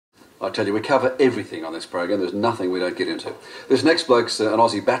I tell you, we cover everything on this program. There's nothing we don't get into. This next bloke's an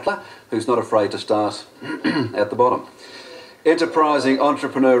Aussie battler who's not afraid to start at the bottom. Enterprising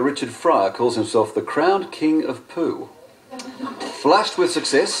entrepreneur Richard Friar calls himself the crowned king of poo. Flushed with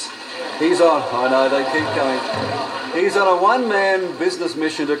success, he's on, I know they keep coming, he's on a one-man business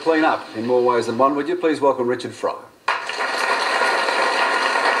mission to clean up in more ways than one. Would you please welcome Richard Friar?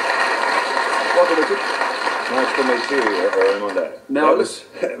 Welcome, Richard. Nice to meet you, Raimondo. Now,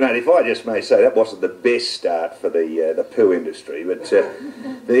 mate, if I just may say, that wasn't the best start for the poo industry, but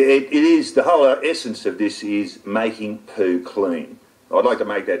it is, the whole essence of this is making poo clean. I'd like to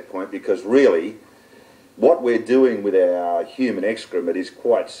make that point because really, what we're doing with our human excrement is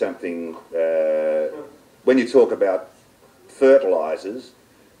quite something. When you talk about fertilisers,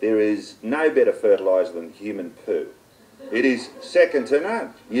 there is no better fertiliser than human poo. It is second to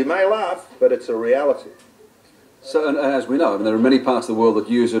none. You may laugh, but it's a reality. So, and as we know, I mean, there are many parts of the world that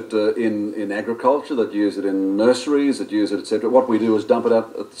use it in agriculture, that use it in nurseries, that use it, etc. What we do is dump it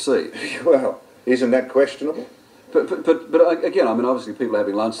out at the sea. Well, isn't that questionable? But again, I mean, obviously people are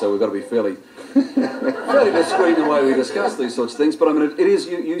having lunch, so we've got to be fairly discreet in the way we discuss these sorts of things. But I mean, it is,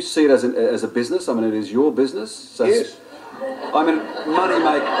 you see it as a business. I mean, it is your business. So yes. I mean, money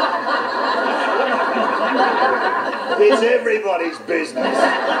make. It's everybody's business.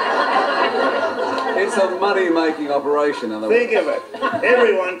 It's a money-making operation. Think of it.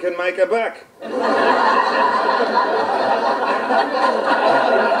 Everyone can make a buck.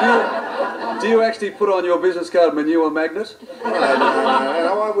 Do you actually put on your business card manure magnet?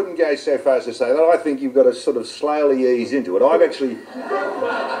 No, I wouldn't go so far as to say that. I think you've got to sort of slowly ease into it. I've actually...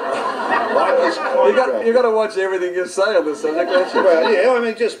 You've got to watch everything you say on this subject, don't you? Well, yeah, I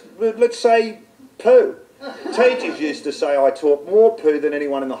mean, just, let's say poo. Teachers used to say I taught more poo than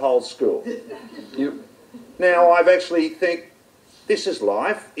anyone in the whole school. Now, I've actually think, this is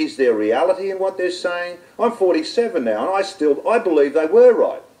life. Is there reality in what they're saying? I'm 47 now, and I believe they were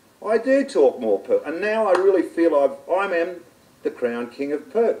right. I do talk more poo, and now I really feel I am the crowned king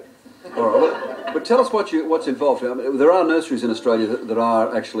of poo. All right, but tell us what's involved. I mean, there are nurseries in Australia that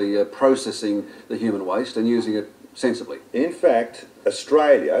are actually processing the human waste and using it sensibly. In fact,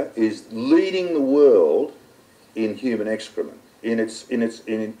 Australia is leading the world in human excrement, in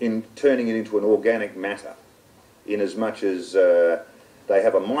turning it into an organic matter, in as much as they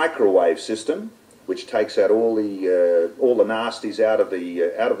have a microwave system which takes out all the nasties out of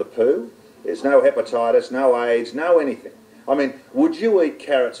the poo. There's no hepatitis, no AIDS, no anything. I mean, would you eat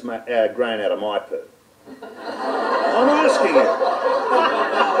carrots grown out of my poo? I'm asking you.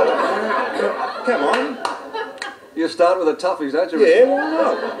 Come on. You start with the toughies, don't you? Yeah, why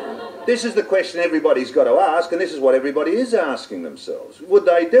not? This is the question everybody's got to ask, and this is what everybody is asking themselves. Would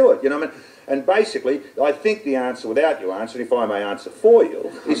they do it? You know what I mean? And basically, I think the answer, without you answering, if I may answer for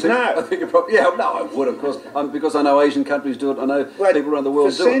you, is no. I think probably, yeah, no, I would, of course, because I know Asian countries do it. I know people around the world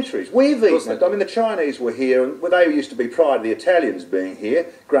do it. For centuries. We've eaten it. I mean, the Chinese were here, and they used to be, prior to the Italians being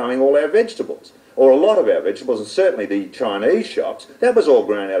here, growing all our vegetables. Or a lot of our vegetables, and certainly the Chinese shops, that was all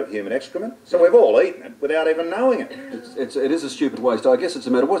grown out of human excrement. So we've all eaten it without even knowing it. It is a stupid waste. I guess it's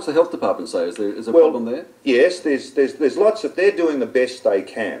a matter. What's the health department say? Is there a problem there? Yes, there's lots of. They're doing the best they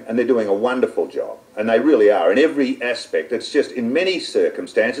can, and they're doing a wonderful job, and they really are in every aspect. It's just in many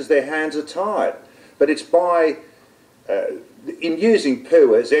circumstances their hands are tied, but it's by. In using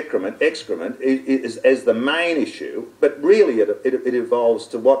poo as excrement is as the main issue, but really it evolves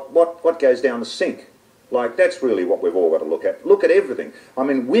to what goes down the sink. Like, that's really what we've all got to look at. Look at everything. I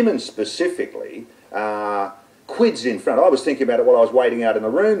mean, women specifically, quids in front. I was thinking about it while I was waiting out in the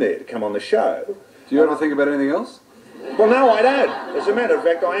room there to come on the show. Do you ever think about anything else? Well, no, I don't. As a matter of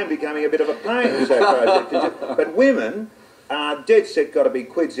fact, I am becoming a bit of a pain. But women are dead set got to be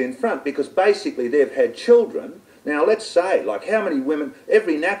quids in front because basically they've had children. Now, let's say, like, how many women,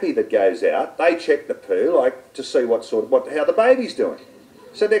 every nappy that goes out, they check the poo, like, to see how the baby's doing.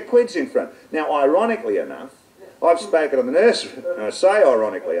 So they're quids in front. Now, ironically enough, I've spoken to the nursery, and I say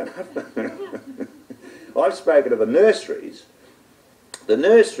ironically enough, I've spoken to the nurseries. The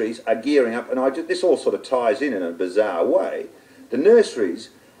nurseries are gearing up, and this all sort of ties in a bizarre way. The nurseries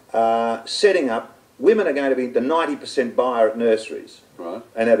are setting up, women are going to be the 90% buyer at nurseries. Right.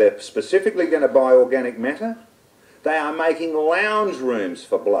 And now they're specifically going to buy organic matter. They are making lounge rooms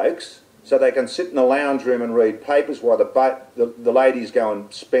for blokes so they can sit in the lounge room and read papers while the ladies go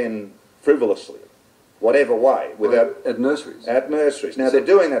and spend frivolously, whatever way. At nurseries? At nurseries. Now, they're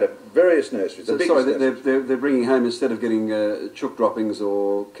doing that at various nurseries. They're bringing home, instead of getting chook droppings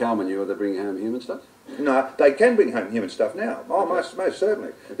or cow manure, they're bringing home human stuff? No, they can bring home human stuff now. Oh, most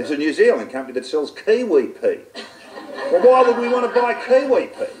certainly. There's a New Zealand company that sells kiwi pea. Well, why would we want to buy kiwi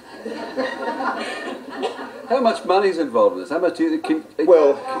pea? How much money's involved in this? How much do you can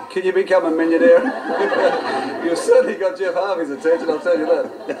you become a millionaire? You've certainly got Geoff Harvey's attention, I'll tell you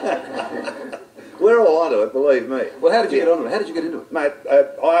that. We're all onto it, believe me. Well, how did you get onto it? How did you get into it? Mate,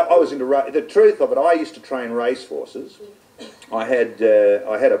 I was into the truth of it. I used to train racehorses. I had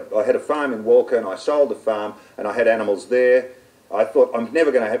a farm in Walker, and I sold the farm, and I had animals there. I thought I'm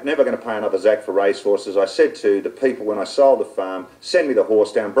never going to pay another Zach for racehorses. I said to the people when I sold the farm, send me the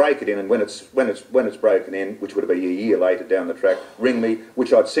horse down, break it in, and when it's broken in, which would have been a year later down the track, ring me.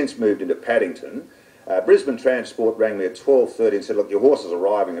 Which I'd since moved into Paddington. Brisbane Transport rang me at 12:30 and said, look, your horse is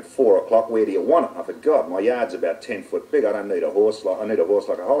arriving at 4 o'clock. Where do you want it? And I thought, God, my yard's about 10 foot big. I don't need a horse. I need a horse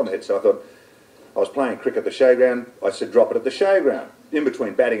like a hole in the head. So I thought, I was playing cricket at the showground. I said, drop it at the showground. In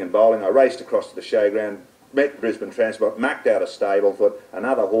between batting and bowling, I raced across to the showground, met Brisbane Transport, mucked out a stable, thought,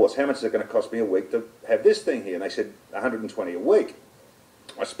 another horse, how much is it going to cost me a week to have this thing here? And they said, 120 a week.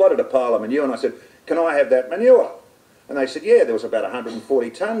 I spotted a pile of manure and I said, can I have that manure? And they said, yeah, there was about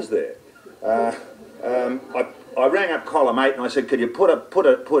 140 tonnes there. I rang up column 8 and I said, could you put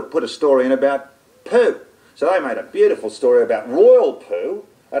a story in about poo? So they made a beautiful story about royal poo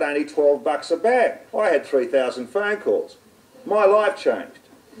at only $12 a bag. I had 3,000 phone calls. My life changed.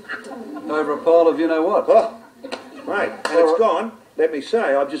 Over a pile of you know what? Oh, mate, and it's gone. Let me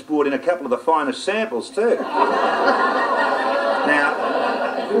say, I've just brought in a couple of the finest samples too. Now,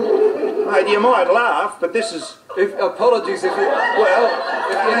 mate, you might laugh, but this is... apologies if you... Well,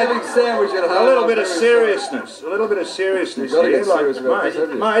 if you're having sandwich at home... A little bit of seriousness. A little bit of seriousness You've got to here. get serious about this,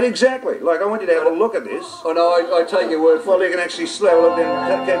 haven't you? Mate, exactly. Like, I want you to have a look at this. Oh, no, I take your word for Well, you can actually have a look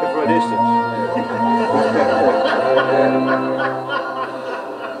and keep it from a distance.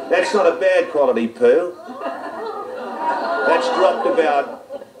 That's not a bad quality poo. That's dropped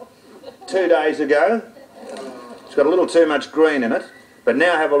about 2 days ago. It's got a little too much green in it. But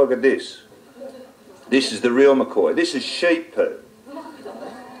now have a look at this. This is the real McCoy. This is sheep poo.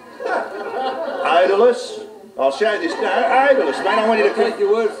 Odourless. I'll show you this. No, odourless, mate. I want you to take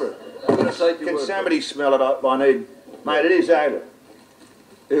your word for it. I'm going to take your Can word somebody smell it? I need... Mate, it is odour.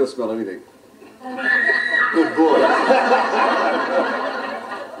 He'll smell anything. Good boy.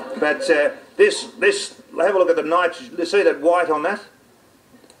 But this, have a look at the nitrogen. See that white on that?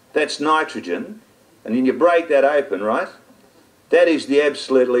 That's nitrogen. And then you break that open, right? That is the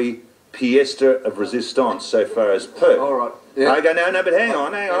absolutely pièce of resistance so far as poo. All right. Yeah. Okay, no, but hang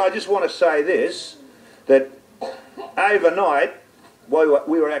on. I just want to say this, that overnight we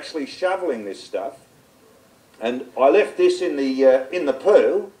were actually shoveling this stuff, and I left this in the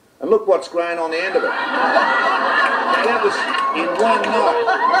poo, and look what's grown on the end of it. Now that was in one night.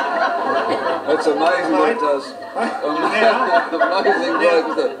 That's amazing what it does. Amazing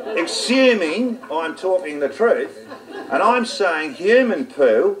bloke, isn't it? Assuming I'm talking the truth, and I'm saying human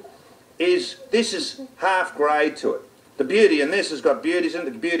poo is half grade to it. The beauty in this has got beauties in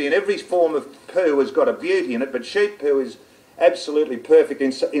it. The beauty in every form of poo has got a beauty in it, but sheep poo is absolutely perfect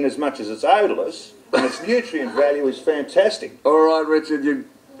in as much as it's odourless, and its nutrient value is fantastic. All right, Richard,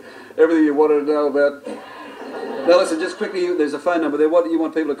 everything you wanted to know about. Now listen, just quickly, there's a phone number there. What do you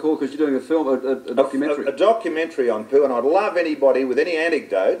want people to call? Because you're doing a film, a documentary. A documentary on poo, and I'd love anybody with any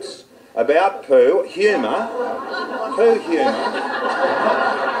anecdotes about poo, humour,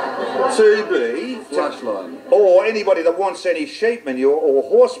 to be... Flashline. Or anybody that wants any sheep manure or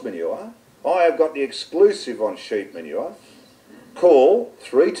horse manure. I have got the exclusive on sheep manure. Call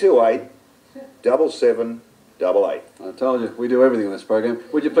 328 7788. I told you, we do everything in this program.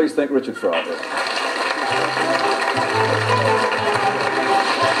 Would you please thank Richard Friar?